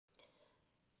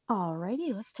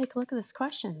Alrighty, let's take a look at this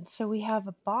question. So we have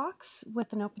a box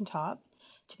with an open top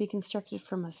to be constructed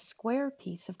from a square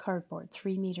piece of cardboard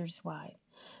 3 meters wide.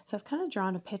 So I've kind of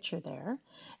drawn a picture there,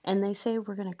 and they say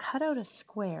we're going to cut out a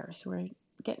square. So we're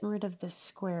getting rid of this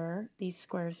square, these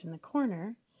squares in the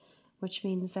corner, which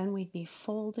means then we'd be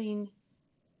folding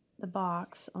the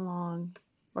box along,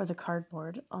 or the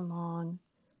cardboard along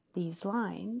these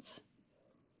lines.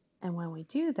 And when we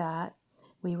do that,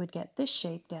 we would get this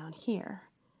shape down here.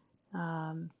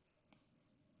 And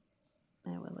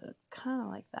it would look kind of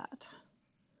like that.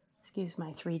 Excuse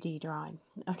my 3D drawing.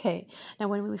 Okay, now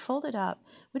when we fold it up,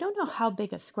 we don't know how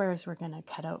big a squares we're going to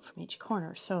cut out from each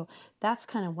corner. So that's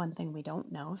kind of one thing we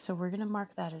don't know. So we're going to mark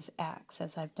that as X,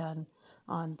 as I've done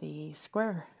on the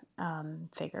square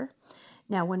figure.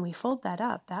 Now when we fold that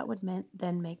up, that would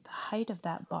then make the height of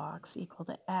that box equal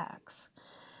to X.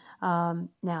 Now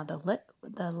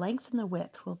the length and the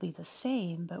width will be the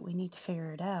same, but we need to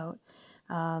figure it out.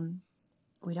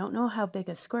 We don't know how big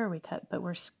a square we cut, but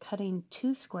we're cutting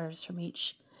 2 squares from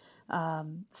each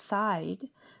side,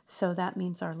 so that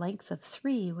means our length of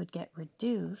 3 would get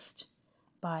reduced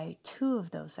by 2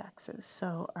 of those x's.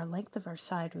 So our length of our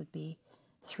side would be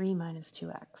 3 minus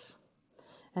 2x.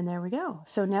 And there we go.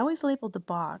 So now we've labeled the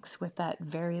box with that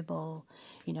variable,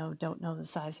 don't know the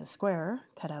size of square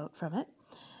cut out from it.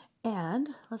 And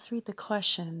let's read the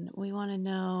question. We want to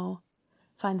know,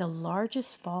 find the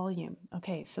largest volume.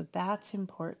 Okay, so that's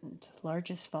important,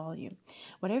 largest volume.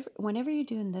 Whenever you're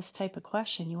doing this type of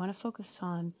question, you want to focus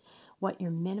on what you're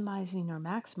minimizing or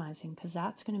maximizing, because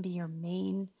that's going to be your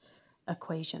main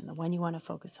equation, the one you want to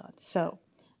focus on. So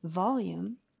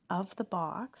volume of the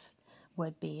box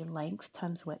would be length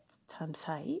times width times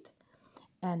height.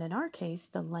 And in our case,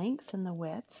 the length and the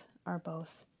width are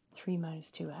both 3 minus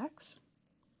 2x.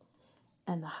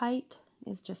 And the height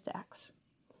is just x.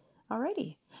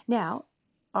 Alrighty, now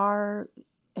our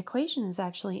equation is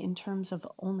actually in terms of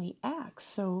only x,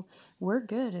 so we're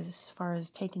good as far as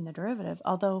taking the derivative,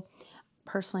 although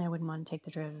personally I wouldn't want to take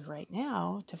the derivative right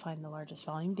now to find the largest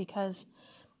volume because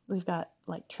we've got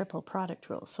like triple product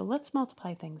rule. So let's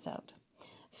multiply things out.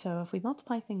 So if we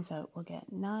multiply things out, we'll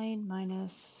get 9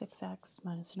 minus 6x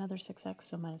minus another 6x,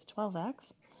 so minus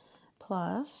 12x,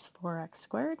 plus 4x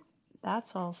squared.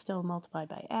 That's all still multiplied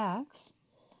by x.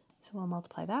 So we'll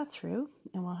multiply that through,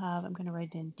 and we'll have, I'm going to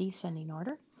write it in descending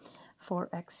order,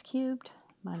 4x cubed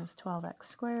minus 12x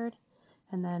squared,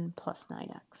 and then plus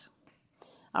 9x.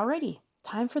 Alrighty,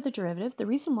 time for the derivative. The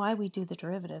reason why we do the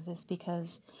derivative is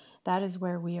because that is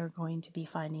where we are going to be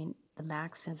finding the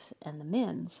maxes and the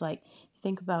mins. Like,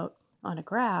 think about on a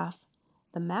graph,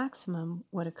 the maximum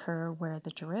would occur where the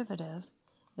derivative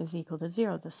is equal to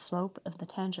 0. The slope of the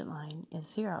tangent line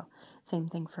is 0. Same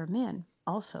thing for min.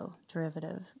 Also,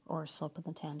 derivative or slope of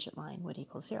the tangent line would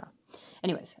equal 0.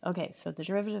 Anyways, okay, so the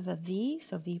derivative of v,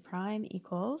 so v prime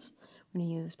equals, we're going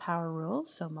to use power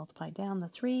rules, so multiply down the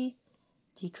 3,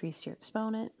 decrease your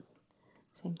exponent.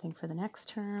 Same thing for the next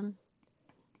term.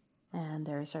 And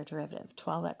there's our derivative,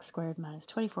 12x squared minus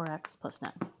 24x plus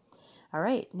 9. All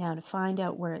right, now to find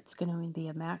out where it's going to be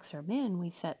a max or min,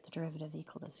 we set the derivative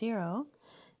equal to 0.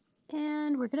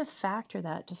 And we're going to factor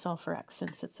that to solve for x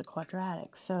since it's a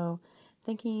quadratic. So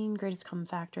thinking greatest common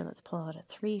factor, let's pull out a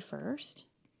 3 first.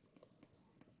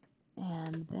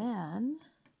 And then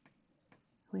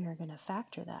we are going to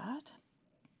factor that.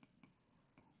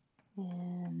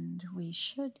 And we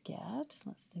should get,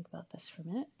 let's think about this for a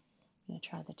minute. I'm going to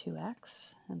try the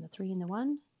 2x and the 3 and the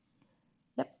 1.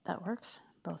 Yep, that works.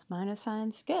 Both minus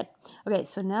signs, good. Okay,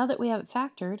 so now that we have it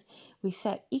factored, we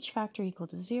set each factor equal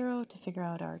to 0 to figure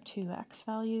out our 2x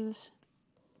values.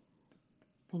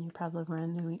 And you're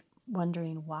probably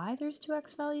wondering why there's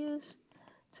 2x values.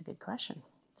 It's a good question.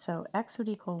 So x would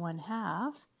equal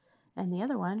 1/2, and the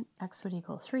other one, x would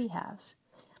equal 3/2.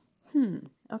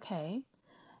 Okay.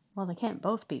 Well, they can't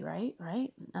both be right?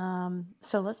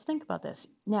 So let's think about this.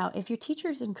 Now, if your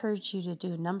teachers encourage you to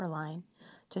do a number line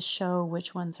to show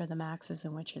which ones are the maxes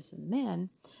and which is the min,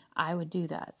 I would do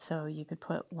that. So you could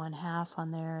put 1/2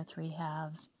 on there,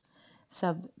 3/2,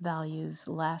 sub values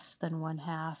less than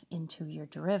 1/2 into your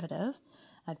derivative.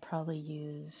 I'd probably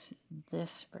use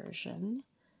this version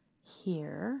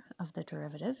here of the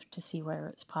derivative to see where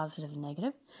it's positive and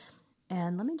negative.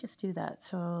 And let me just do that.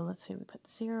 So let's say we put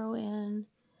 0 in.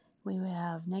 We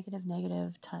have negative,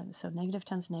 negative times, so negative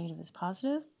times negative is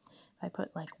positive. If I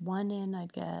put like 1 in,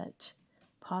 I'd get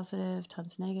positive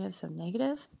times negative, so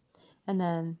negative. And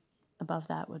then above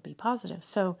that would be positive.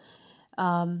 So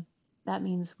that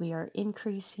means we are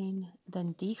increasing,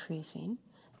 then decreasing.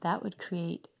 That would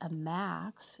create a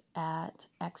max at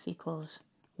x equals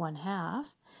 1/2.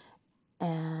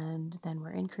 And then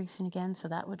we're increasing again, so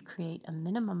that would create a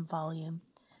minimum volume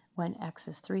when x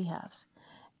is 3/2.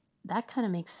 That kind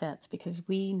of makes sense because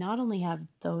we not only have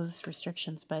those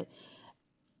restrictions, but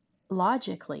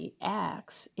logically,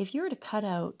 x, if you were to cut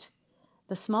out,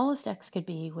 the smallest x could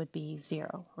be would be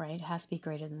 0, right? It has to be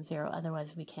greater than 0,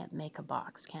 otherwise we can't make a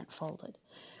box, can't fold it.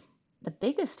 The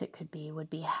biggest it could be would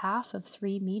be half of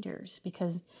 3 meters,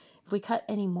 because if we cut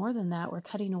any more than that, we're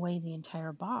cutting away the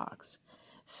entire box.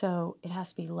 So it has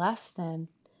to be less than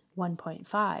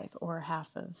 1.5 or half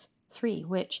of 3,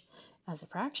 which as a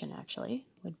fraction actually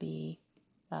would be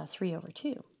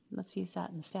 3/2. Let's use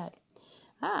that instead.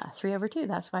 3/2,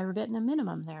 that's why we're getting a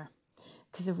minimum there,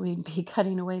 because we'd be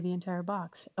cutting away the entire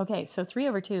box. Okay, so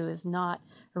 3/2 is not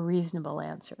a reasonable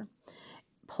answer.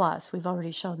 Plus, we've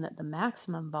already shown that the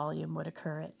maximum volume would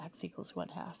occur at x equals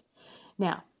 1/2.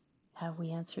 Now, have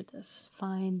we answered this?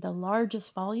 Find the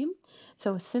largest volume.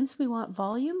 So since we want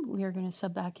volume, we are going to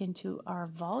sub back into our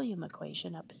volume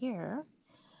equation up here.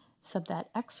 Sub that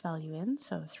x value in,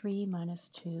 so 3 minus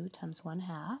 2 times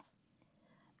 1/2.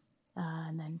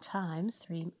 And then times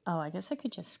 3, I guess I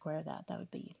could just square that. That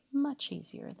would be much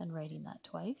easier than writing that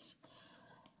twice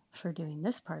for doing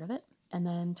this part of it. And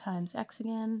then times x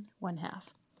again,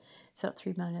 1/2. So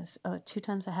 2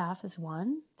 times 1/2 is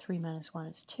 1, 3 minus 1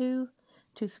 is 2,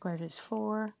 2 squared is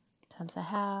 4, times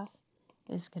 1/2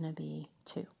 is going to be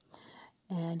 2.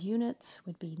 And units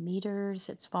would be meters,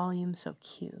 it's volume, so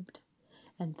cubed.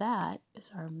 And that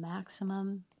is our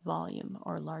maximum volume,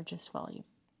 or largest volume.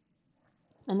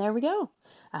 And there we go.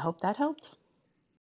 I hope that helped.